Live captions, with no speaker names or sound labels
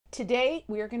Today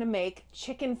we are going to make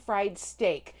chicken fried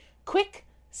steak. Quick,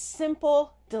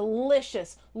 simple,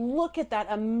 delicious. Look at that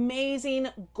amazing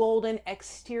golden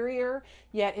exterior,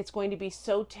 yet it's going to be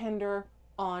so tender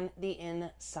on the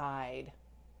inside.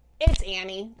 It's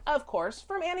Annie, of course,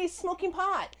 from Annie's Smoking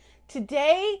Pot.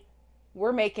 Today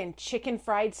we're making chicken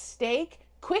fried steak.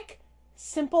 Quick,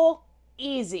 simple,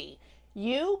 easy.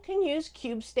 You can use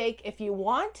cube steak if you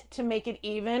want to make it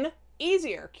even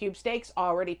easier. Cube steak's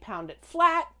already pounded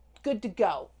flat, good to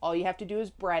go. All you have to do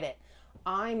is bread it.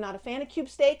 I'm not a fan of cube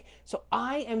steak, so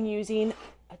I am using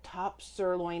a top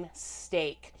sirloin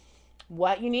steak.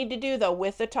 What you need to do though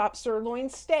with the top sirloin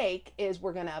steak is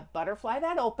we're gonna butterfly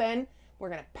that open, we're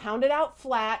gonna pound it out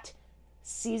flat,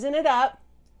 season it up,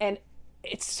 and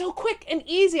it's so quick and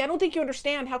easy. I don't think you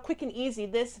understand how quick and easy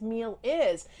this meal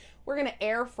is. We're gonna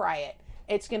air fry it.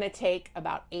 It's gonna take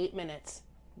about 8 minutes.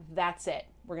 That's it.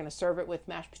 We're gonna serve it with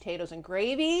mashed potatoes and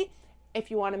gravy. If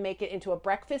you wanna make it into a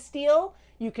breakfast deal,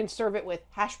 you can serve it with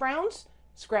hash browns,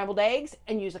 scrambled eggs,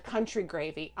 and use a country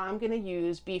gravy. I'm gonna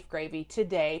use beef gravy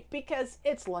today because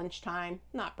it's lunchtime,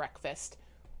 not breakfast.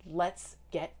 Let's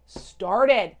get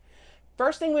started.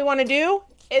 First thing we wanna do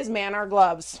is man our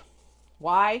gloves.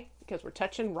 Why? Because we're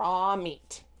touching raw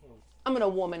meat. I'm gonna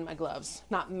woman my gloves,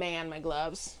 not man my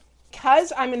gloves.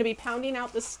 Because I'm gonna be pounding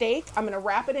out the steak, I'm gonna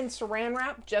wrap it in saran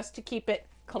wrap just to keep it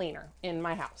cleaner in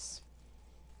my house.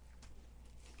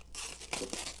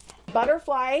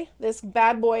 Butterfly this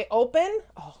bad boy open.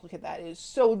 Oh, look at that. It is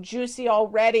so juicy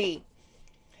already.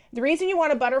 The reason you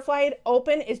want to butterfly it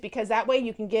open is because that way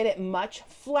you can get it much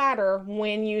flatter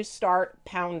when you start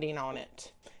pounding on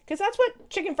it. Because that's what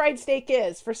chicken fried steak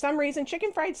is. For some reason,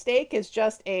 chicken fried steak is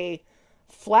just a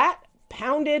flat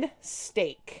pounded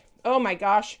steak. Oh my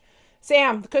gosh.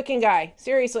 Sam, the cooking guy,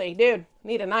 seriously, dude,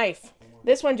 need a knife.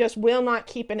 This one just will not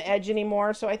keep an edge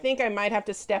anymore, so I think I might have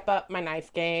to step up my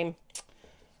knife game.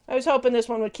 I was hoping this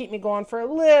one would keep me going for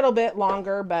a little bit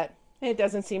longer, but it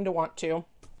doesn't seem to want to.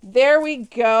 There we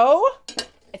go.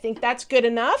 I think that's good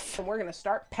enough. And we're gonna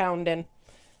start pounding.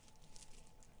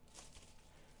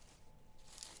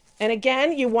 And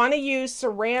again, you want to use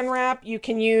saran wrap. You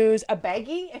can use a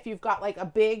baggie. If you've got like a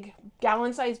big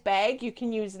gallon-sized bag, you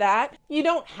can use that. You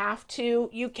don't have to.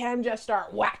 You can just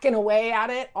start whacking away at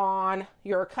it on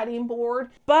your cutting board.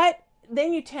 But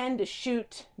then you tend to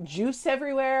shoot juice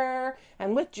everywhere.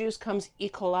 And with juice comes E.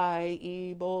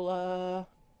 coli, Ebola,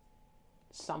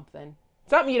 something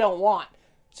you don't want.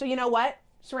 So you know what?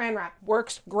 Saran wrap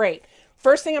works great.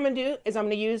 First thing I'm going to do is I'm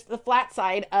going to use the flat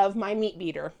side of my meat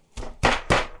beater.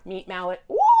 Meat mallet.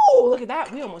 Ooh, look at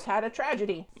that. We almost had a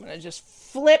tragedy. I'm going to just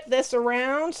flip this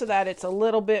around so that it's a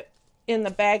little bit in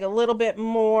the bag, a little bit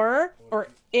more, or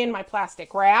in my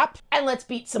plastic wrap. And let's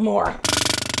beat some more.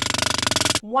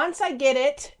 Once I get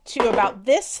it to about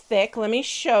this thick, let me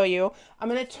show you. I'm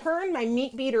going to turn my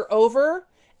meat beater over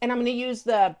and I'm going to use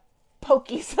the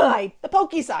pokie side. The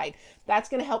pokie side. That's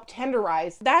going to help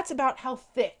tenderize. That's about how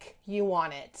thick you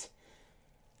want it.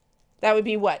 That would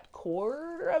be what?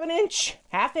 1/4 of an inch?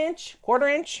 1/2 inch?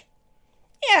 1/4 inch?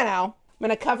 You know. I'm going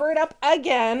to cover it up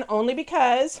again only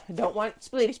because I don't want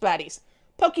splitty splatties.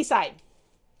 Pokie side.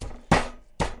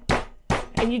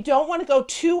 And you don't want to go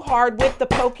too hard with the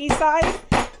pokie side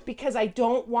because I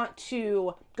don't want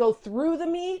to go through the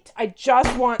meat. I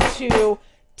just want to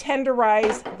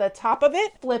tenderize the top of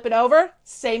it. Flip it over.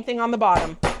 Same thing on the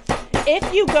bottom.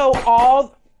 If you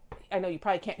go I know you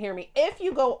probably can't hear me. If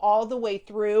you go all the way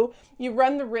through, you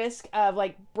run the risk of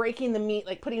like breaking the meat,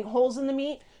 like putting holes in the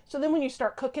meat. So then when you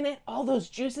start cooking it, all those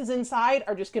juices inside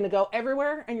are just going to go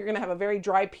everywhere and you're going to have a very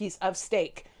dry piece of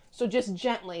steak. So just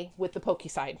gently with the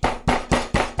pokie side.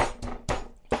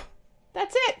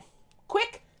 That's it.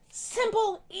 Quick,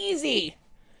 simple, easy.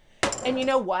 And you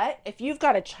know what? If you've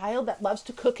got a child that loves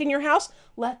to cook in your house,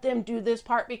 let them do this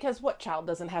part because what child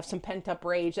doesn't have some pent up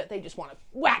rage that they just want to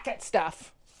whack at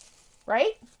stuff?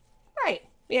 Right? Right.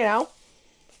 You know,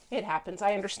 it happens.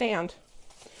 I understand.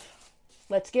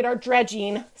 Let's get our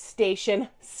dredging station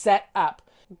set up.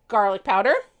 Garlic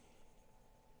powder.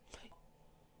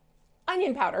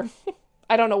 Onion powder.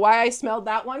 I don't know why I smelled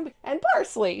that one. And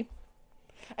parsley.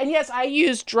 And yes, I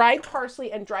use dried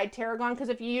parsley and dried tarragon because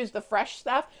if you use the fresh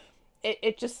stuff,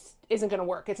 it just isn't going to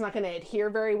work. It's not going to adhere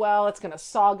very well. It's going to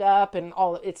sog up and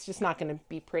all. It's just not going to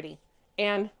be pretty.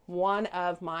 And one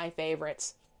of my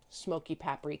favorites, smoky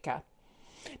paprika.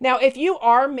 Now, if you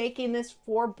are making this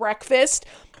for breakfast,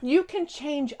 you can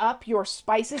change up your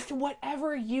spices to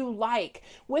whatever you like.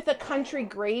 With a country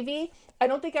gravy, I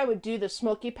don't think I would do the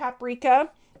smoky paprika,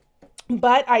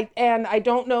 But I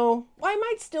don't know, well, I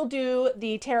might still do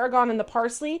the tarragon and the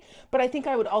parsley, but I think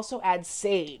I would also add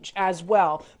sage as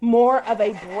well. More of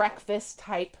a breakfast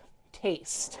type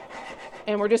taste.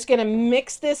 And we're just gonna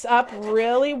mix this up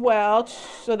really well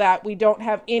so that we don't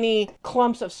have any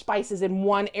clumps of spices in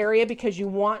one area, because you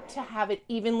want to have it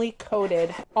evenly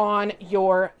coated on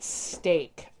your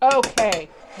steak. Okay,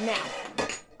 now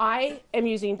I am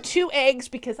using 2 eggs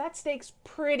because that steak's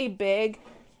pretty big.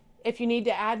 If you need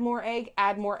to add more egg,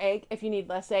 add more egg. If you need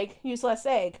less egg, use less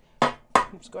egg.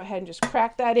 Just go ahead and just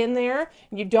crack that in there.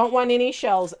 You don't want any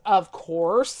shells, of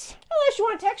course. Unless you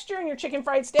want texture in your chicken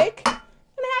fried steak, then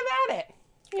have at it,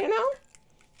 you know?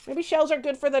 Maybe shells are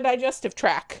good for the digestive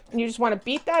tract. And you just want to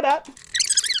beat that up.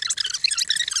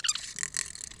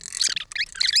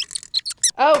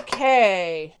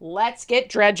 Okay, let's get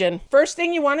dredging. First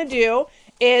thing you want to do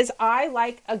is I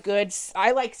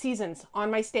like seasons on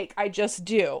my steak. I just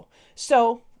do.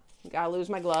 So, gotta lose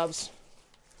my gloves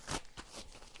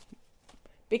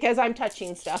because I'm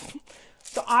touching stuff.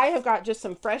 So I have got just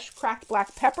some fresh cracked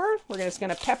black pepper. We're just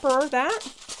gonna pepper that.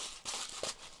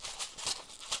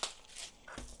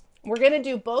 We're gonna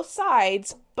do both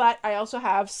sides, but I also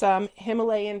have some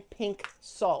Himalayan pink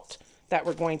salt that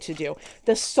we're going to do.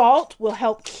 The salt will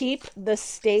help keep the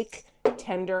steak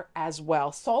tender as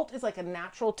well. Salt is like a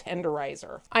natural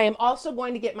tenderizer. I am also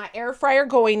going to get my air fryer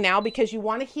going now because you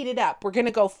want to heat it up. We're going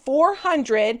to go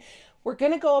 400. We're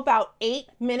going to go about 8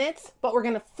 minutes, but we're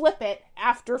going to flip it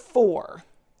after 4.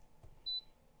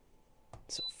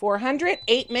 So 400,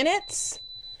 8 minutes.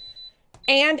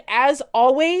 And as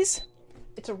always,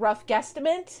 it's a rough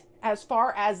guesstimate as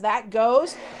far as that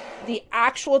goes. The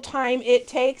actual time it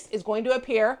takes is going to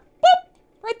appear, boop,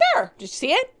 right there. Did you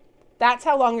see it? That's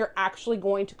how long you're actually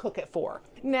going to cook it for.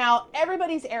 Now,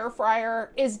 everybody's air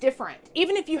fryer is different.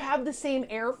 Even if you have the same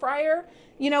air fryer,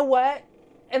 you know what?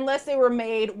 Unless they were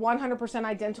made 100%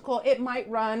 identical, it might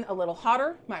run a little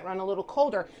hotter, might run a little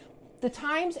colder. The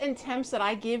times and temps that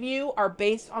I give you are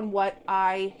based on what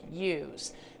I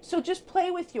use. So just play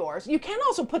with yours. You can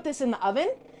also put this in the oven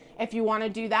if you want to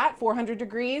do that, 400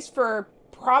 degrees for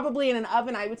probably in an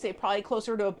oven, I would say probably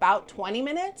closer to about 20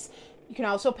 minutes. You can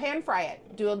also pan fry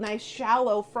it. Do a nice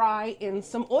shallow fry in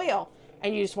some oil.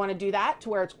 And you just want to do that to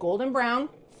where it's golden brown.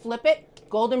 Flip it,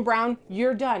 golden brown,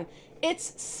 you're done.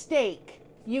 It's steak.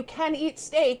 You can eat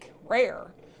steak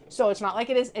rare. So it's not like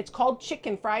it is, it's called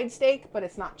chicken fried steak, but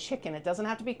it's not chicken. It doesn't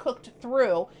have to be cooked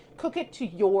through. Cook it to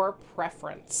your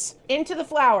preference. Into the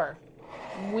flour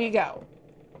we go.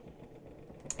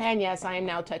 And yes, I am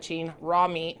now touching raw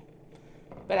meat.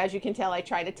 But as you can tell, I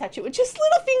try to touch it with just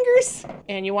little fingers.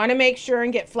 And you want to make sure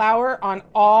and get flour on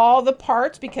all the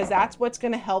parts because that's what's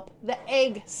going to help the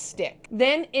egg stick.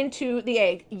 Then into the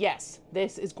egg. Yes,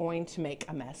 this is going to make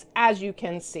a mess, as you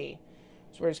can see.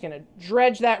 So we're just going to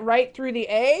dredge that right through the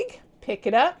egg. Pick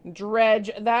it up,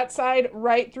 dredge that side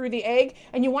right through the egg.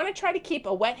 And you want to try to keep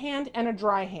a wet hand and a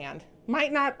dry hand.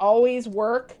 Might not always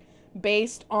work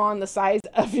based on the size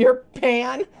of your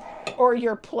pan or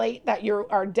your plate that you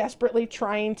are desperately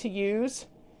trying to use.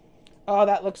 Oh,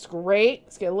 that looks great.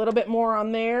 Let's get a little bit more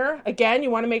on there. Again,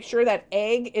 you want to make sure that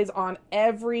egg is on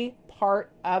every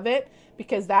part of it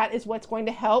because that is what's going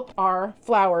to help our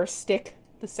flour stick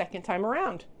the second time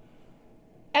around.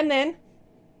 And then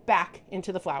back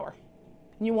into the flour.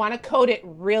 You want to coat it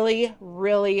really,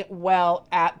 really well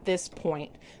at this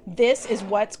point. This is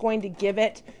what's going to give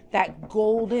it that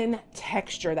golden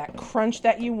texture, that crunch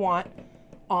that you want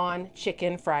on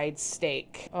chicken fried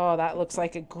steak. Oh, that looks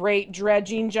like a great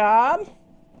dredging job.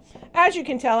 As you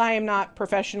can tell, I am not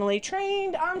professionally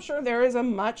trained. I'm sure there is a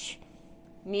much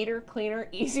neater, cleaner,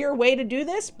 easier way to do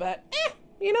this, but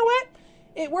you know what?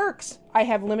 It works. I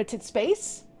have limited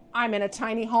space. I'm in a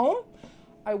tiny home.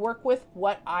 I work with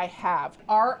what I have.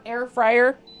 Our air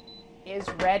fryer is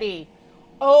ready.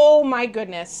 Oh my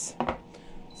goodness.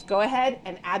 Let's go ahead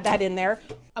and add that in there.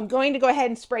 I'm going to go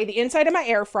ahead and spray the inside of my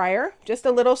air fryer, just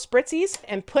a little spritzies,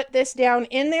 and put this down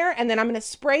in there. And then I'm going to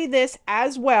spray this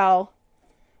as well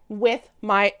with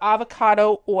my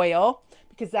avocado oil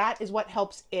because that is what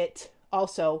helps it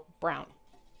also brown.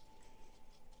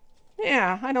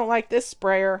 Yeah, I don't like this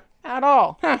sprayer at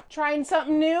all. Trying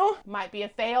something new. Might be a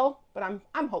fail, but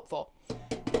I'm hopeful.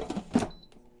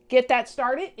 Get that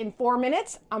started in 4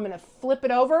 minutes. I'm going to flip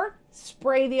it over,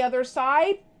 spray the other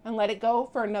side, and let it go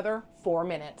for another 4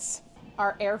 minutes.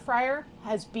 Our air fryer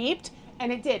has beeped,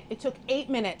 and it did. It took 8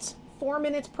 minutes, 4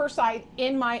 minutes per side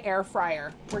in my air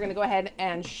fryer. We're going to go ahead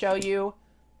and show you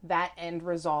that end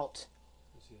result.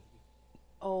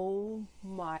 Oh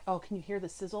my, oh, can you hear the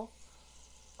sizzle?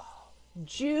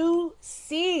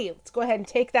 Juicy. Let's go ahead and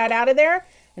take that out of there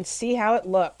and see how it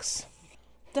looks.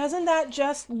 Doesn't that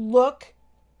just look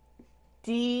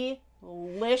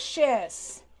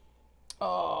delicious?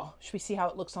 Oh, should we see how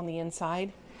it looks on the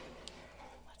inside?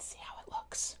 Let's see how it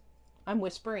looks. I'm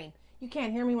whispering. You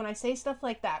can't hear me when I say stuff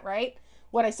like that, right?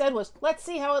 What I said was, let's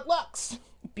see how it looks.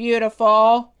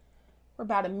 Beautiful. We're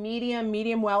about a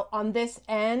medium well on this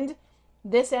end.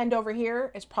 This end over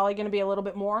here is probably going to be a little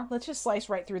bit more. Let's just slice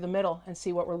right through the middle and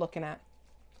see what we're looking at.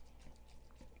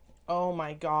 Oh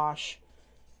my gosh.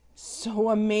 So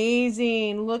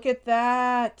amazing. Look at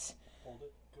that.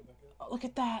 Look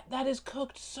at that. That is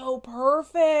cooked so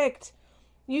perfect.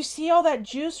 You see all that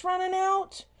juice running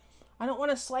out? I don't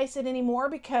want to slice it anymore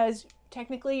because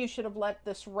technically you should have let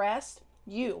this rest.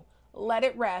 You let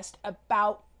it rest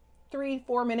about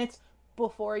 3-4 minutes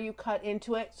before you cut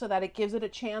into it so that it gives it a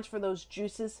chance for those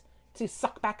juices to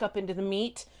suck back up into the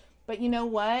meat. But you know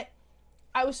what?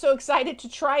 I was so excited to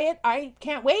try it. I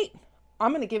can't wait.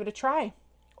 I'm going to give it a try.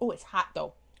 Oh, it's hot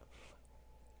though.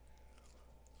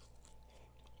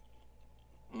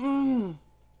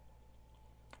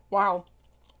 Wow.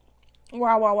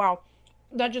 Wow, wow, wow.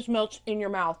 That just melts in your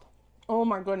mouth. Oh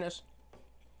my goodness.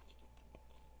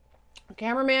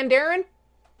 Cameraman Darren.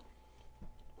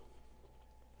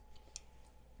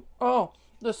 Oh,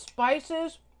 the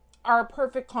spices are a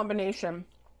perfect combination.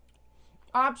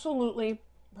 Absolutely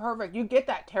perfect. You get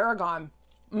that tarragon.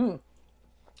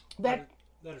 That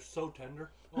is so tender.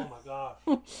 Oh my gosh.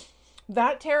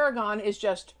 That tarragon is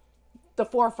just the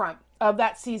forefront of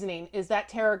that seasoning, is that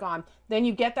tarragon. Then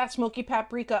you get that smoky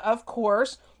paprika, of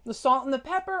course. The salt and the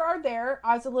pepper are there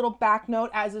as a little back note,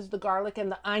 as is the garlic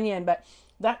and the onion. But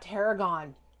that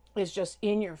tarragon is just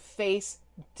in your face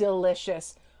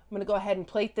delicious. I'm going to go ahead and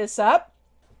plate this up.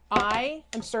 I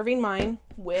am serving mine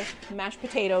with mashed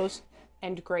potatoes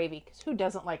and gravy, because who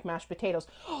doesn't like mashed potatoes?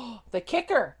 The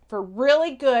kicker for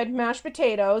really good mashed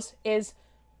potatoes is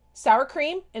sour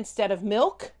cream instead of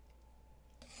milk,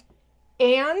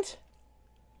 and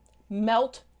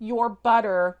melt your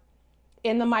butter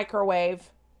in the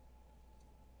microwave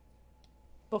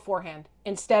beforehand.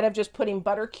 Instead of just putting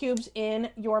butter cubes in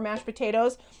your mashed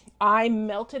potatoes, I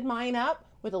melted mine up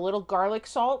with a little garlic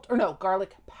salt, or no,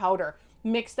 garlic powder.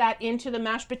 Mix that into the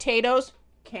mashed potatoes.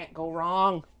 Can't go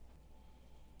wrong.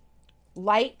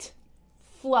 Light,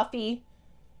 fluffy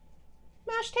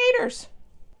mashed taters.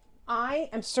 I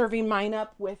am serving mine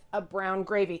up with a brown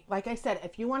gravy. Like I said,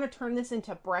 if you want to turn this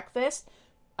into breakfast,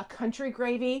 a country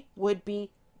gravy would be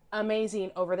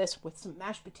amazing over this with some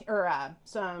mashed potato or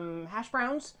some hash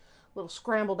browns, little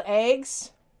scrambled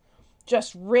eggs,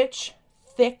 just rich,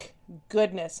 thick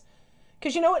goodness.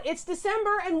 Because you know what? It's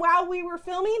December, and while we were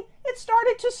filming, it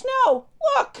started to snow.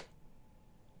 Look!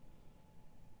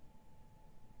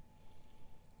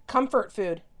 Comfort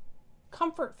food.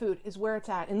 Comfort food is where it's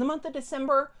at. In the month of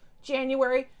December,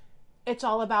 January, it's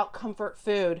all about comfort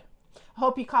food. I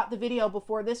hope you caught the video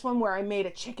before this one where I made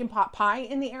a chicken pot pie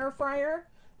in the air fryer.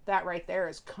 That right there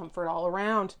is comfort all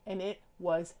around, and it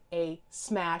was a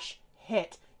smash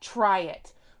hit. Try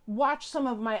it. Watch some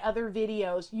of my other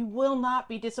videos. You will not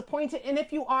be disappointed. And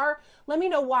if you are, let me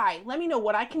know why. Let me know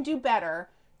what I can do better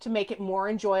to make it more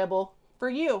enjoyable for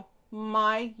you,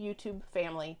 my YouTube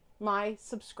family, my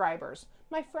subscribers,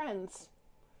 my friends.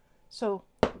 So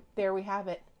there we have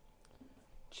it.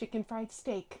 Chicken fried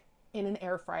steak in an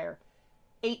air fryer.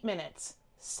 8 minutes.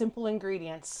 Simple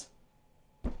ingredients.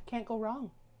 Can't go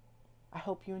wrong. I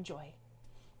hope you enjoy.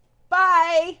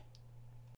 Bye!